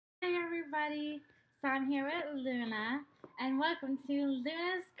everybody. So I'm here with Luna, and welcome to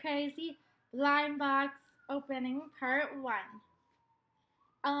Luna's Crazy Blind Box Opening Part 1.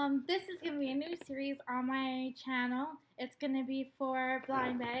 This is going to be a new series on my channel. It's going to be for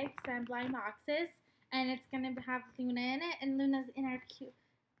blind bags and blind boxes, and it's going to have Luna in it, and Luna's in her cute,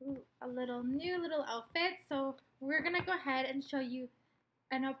 new little outfit. So we're going to go ahead and show you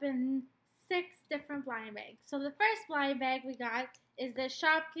and open 6 different blind bags. So the first blind bag we got is the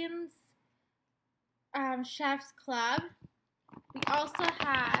Shopkins Chef's Club. We also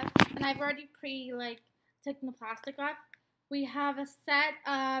have, and I've already taken the plastic off. We have a set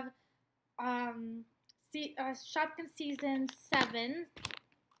of Shopkins Season 7,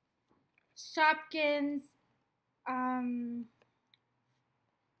 Shopkins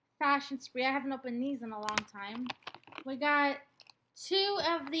Fashion Spree. I haven't opened these in a long time. We got 2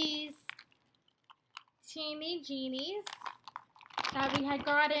 of these Teeny Genies that we had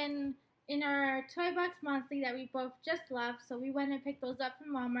gotten in our Toy Box Monthly that we both just love, so we went and picked those up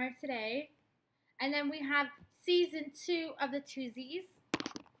from Walmart today. And then we have Season 2 of the Twosies.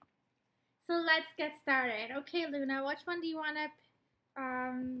 So let's get started. Okay, Luna, which one do you want to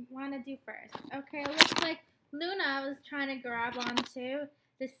do first? Okay, it looks like Luna was trying to grab onto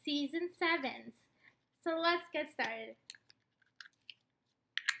the Season 7s. So let's get started.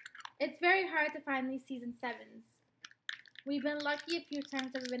 It's very hard to find these Season 7s. We've been lucky a few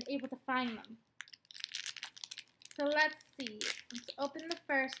times that we've been able to find them. So let's see. Let's open the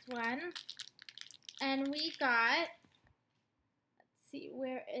first one. And we got, let's see,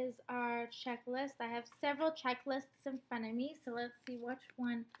 where is our checklist? I have several checklists in front of me. So let's see which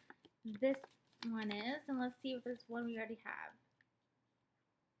one this one is. And let's see if there's one we already have.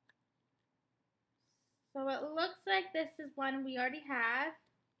 So it looks like this is one we already have.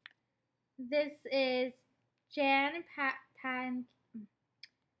 This is Dan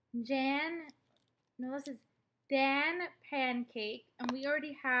Pancake, and we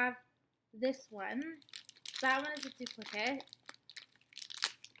already have this one. That one is a duplicate.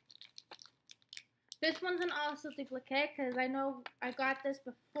 This one's an also duplicate because I know I got this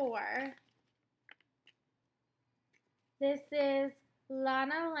before. This is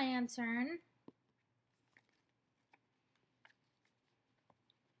Lana Lantern.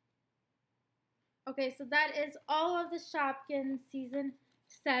 Okay, so that is all of the Shopkins Season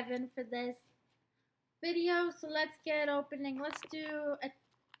 7 for this video. So let's get opening. Let's do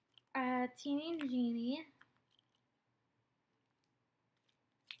a Teeny Genie.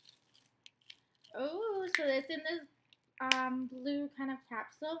 Oh, so it's in this blue kind of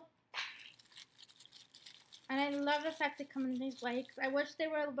capsule. And I love the fact they come in these lights. I wish they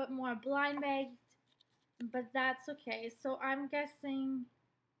were a little bit more blind bagged, but that's okay. So I'm guessing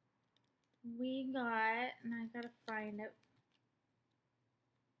we got, and I gotta find it.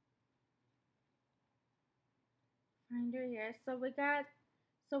 Find her here. So we got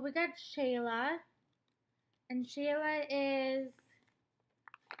Shayla, and Shayla is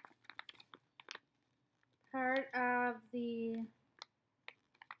part of the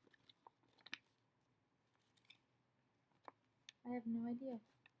I have no idea.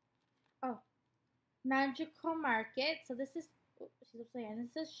 Oh, Magical Market. So this is, she's upside down.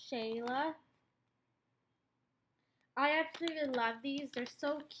 This is Shayla. I absolutely love these. They're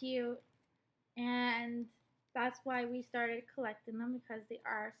so cute, and that's why we started collecting them, because they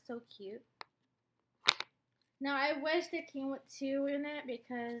are so cute. Now I wish they came with 2 in it,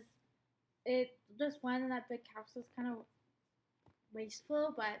 because just one in that big capsule is kind of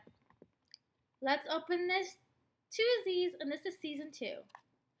wasteful. But let's open this Twosies, and this is Season 2.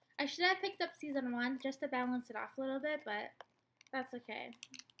 I should have picked up Season 1 just to balance it off a little bit, but that's okay.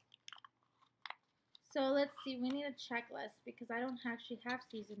 So let's see, we need a checklist because I don't actually have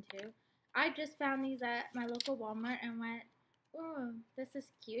Season 2. I just found these at my local Walmart and went, oh, this is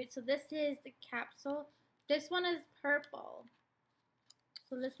cute. So this is the capsule. This one is purple.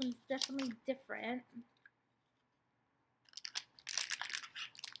 So this one's definitely different.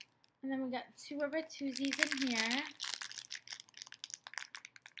 And then we got 2 of our Twosies in here.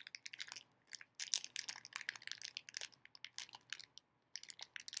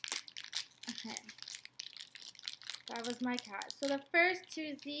 Okay. That was my cat. So the first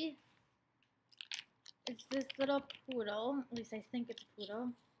Twosie, it's this little poodle. At least I think it's a poodle.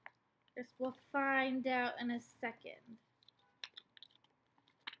 Guess we'll find out in a second.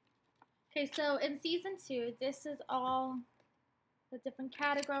 Okay, so in Season 2, this is all the different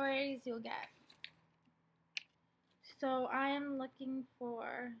categories you'll get. So I am looking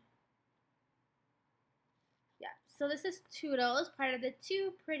for, yeah. So this is Toodles, part of the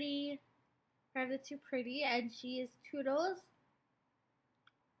Too Pretty, and she is Toodles.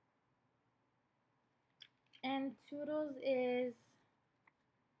 And Toodles is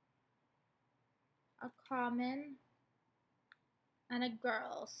a common and a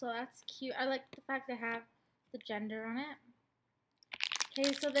girl. So that's cute. I like the fact they have the gender on it.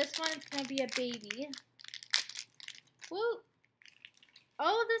 Okay, so this one is going to be a baby. Woo!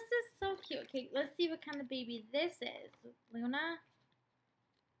 Oh, this is so cute. Okay, let's see what kind of baby this is. Luna.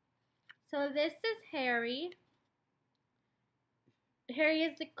 So this is Harry. Harry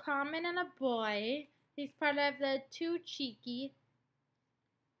is the common and a boy. He's part of the Too Cheeky.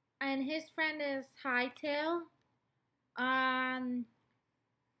 And his friend is Hightail. What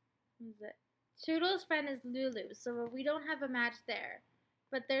is it? Toodle's friend is Lulu. So we don't have a match there.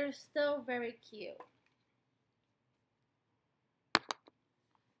 But they're still very cute.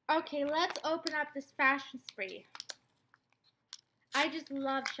 Okay, let's open up this fashion spree. I just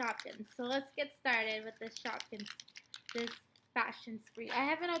love Shopkins, so let's get started with this Shopkins, this fashion spree. I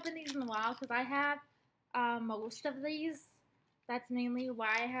haven't opened these in a while because I have most of these. That's mainly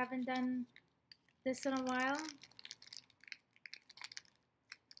why I haven't done this in a while.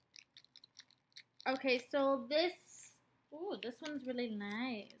 Okay, so this, ooh, this one's really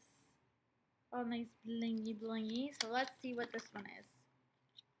nice. Oh, nice blingy blingy. So let's see what this one is.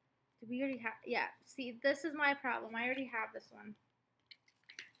 Do we already have, yeah, see, this is my problem. I already have this one.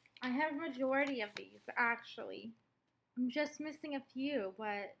 I have majority of these, actually. I'm just missing a few,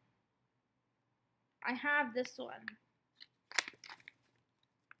 but I have this one.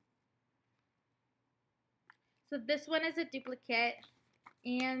 So this one is a duplicate,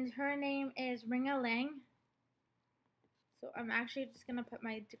 and her name is Ring-a-Ling. So I'm actually just going to put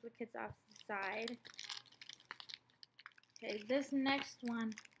my duplicates off to the side. Okay, this next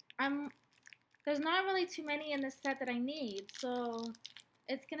one, there's not really too many in this set that I need, so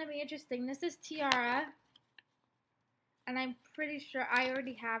it's going to be interesting. This is Tiara, and I'm pretty sure I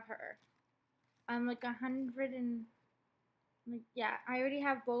already have her. I'm like 100 and, yeah, I already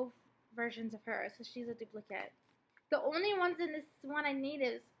have both versions of her, so she's a duplicate. The only ones in this one I need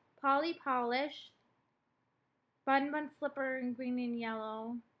is Polly Polish, Bun Bun Slipper in green and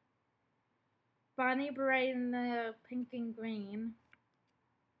yellow, Bonnie Bright in the pink and green,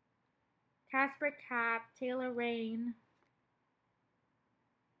 Casper Cap, Taylor Rain,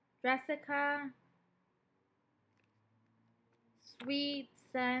 Jessica, Sweet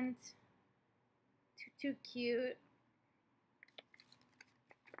Scent, Too Cute.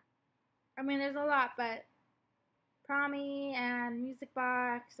 I mean, there's a lot, but Promi and Music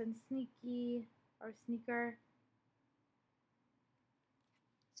Box and Sneaky or Sneaker.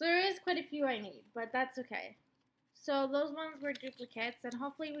 So there is quite a few I need, but that's okay. So those ones were duplicates, and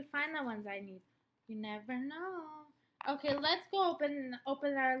hopefully we find the ones I need. You never know. Okay, let's go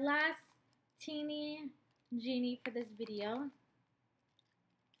open our last teeny genie for this video.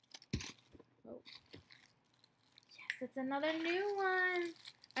 Oh. Yes, it's another new one.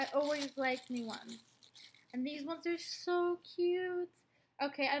 I always like new ones. And these ones are so cute.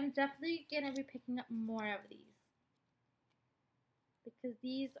 Okay, I'm definitely going to be picking up more of these. Because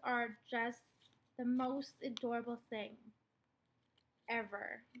these are just the most adorable thing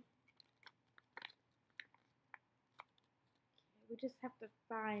ever. Okay, we just have to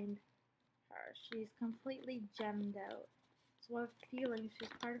find her. She's completely gemmed out. So I have a feeling she's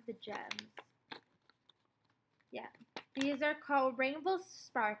part of the gems. Yeah. These are called Rainbow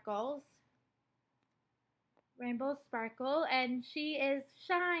Sparkles. Rainbow Sparkle. And she is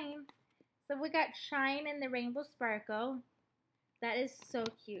Shine. So we got Shine in the Rainbow Sparkle. That is so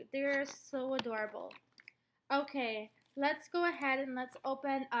cute. They're so adorable. Okay, let's go ahead and let's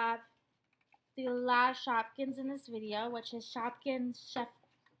open up the last Shopkins in this video, which is Shopkins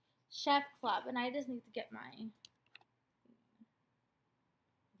Chef Club. And I just need to get my...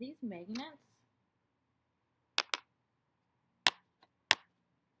 These magnets?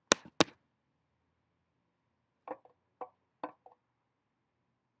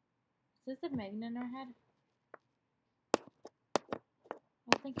 Is this a magnet in our head?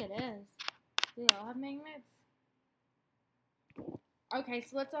 I think it is. Do they all have magnets? Okay,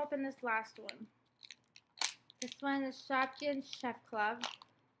 so let's open this last one. This one is Shopkins Chef Club.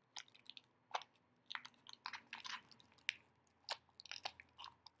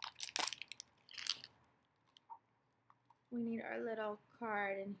 We need our little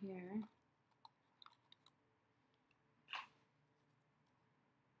card in here.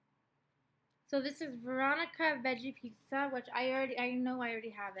 So this is Veronica Veggie Pizza, which I know I already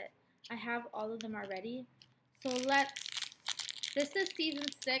have it. I have all of them already. So this is season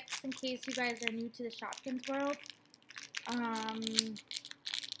 6 in case you guys are new to the Shopkins world.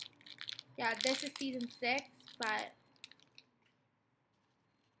 Yeah, this is season 6, but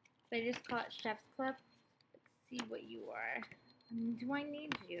they just call it Chef's Club. see what you are. And do I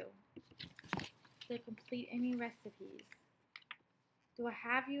need you to complete any recipes? Do I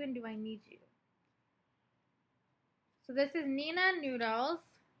have you and do I need you? So this is Nina Noodles.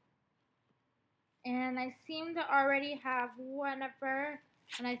 And I seem to already have one of her.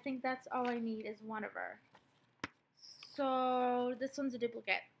 And I think that's all I need is one of her. So this one's a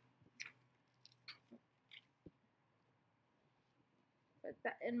duplicate. Put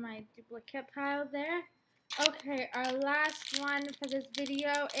that in my duplicate pile there. Okay, our last one for this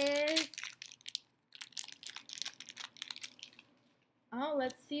video is... Oh,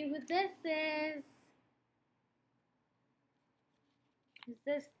 let's see who this is. Is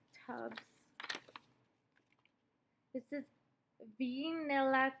this Tubbs? This is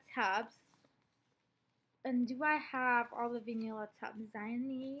Vanilla Tubbs. And do I have all the Vanilla Tubbs I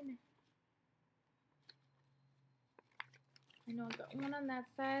need? I know I got one on that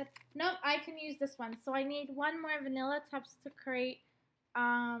side. Nope, I can use this one. So I need one more Vanilla Tubbs to create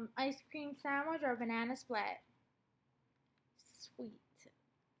ice cream sandwich or banana split. Sweet.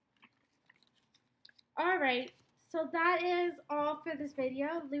 Alright, so that is all for this video.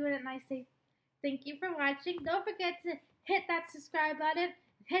 Lewin and I say thank you for watching. Don't forget to hit that subscribe button.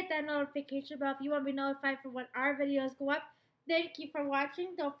 Hit that notification bell if you want to be notified for when our videos go up. Thank you for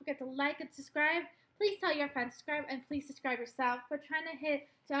watching. Don't forget to like and subscribe. Please tell your friends to subscribe and please subscribe yourself. We're trying to hit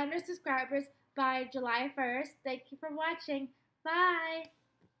 200 subscribers by July 1st. Thank you for watching. Bye.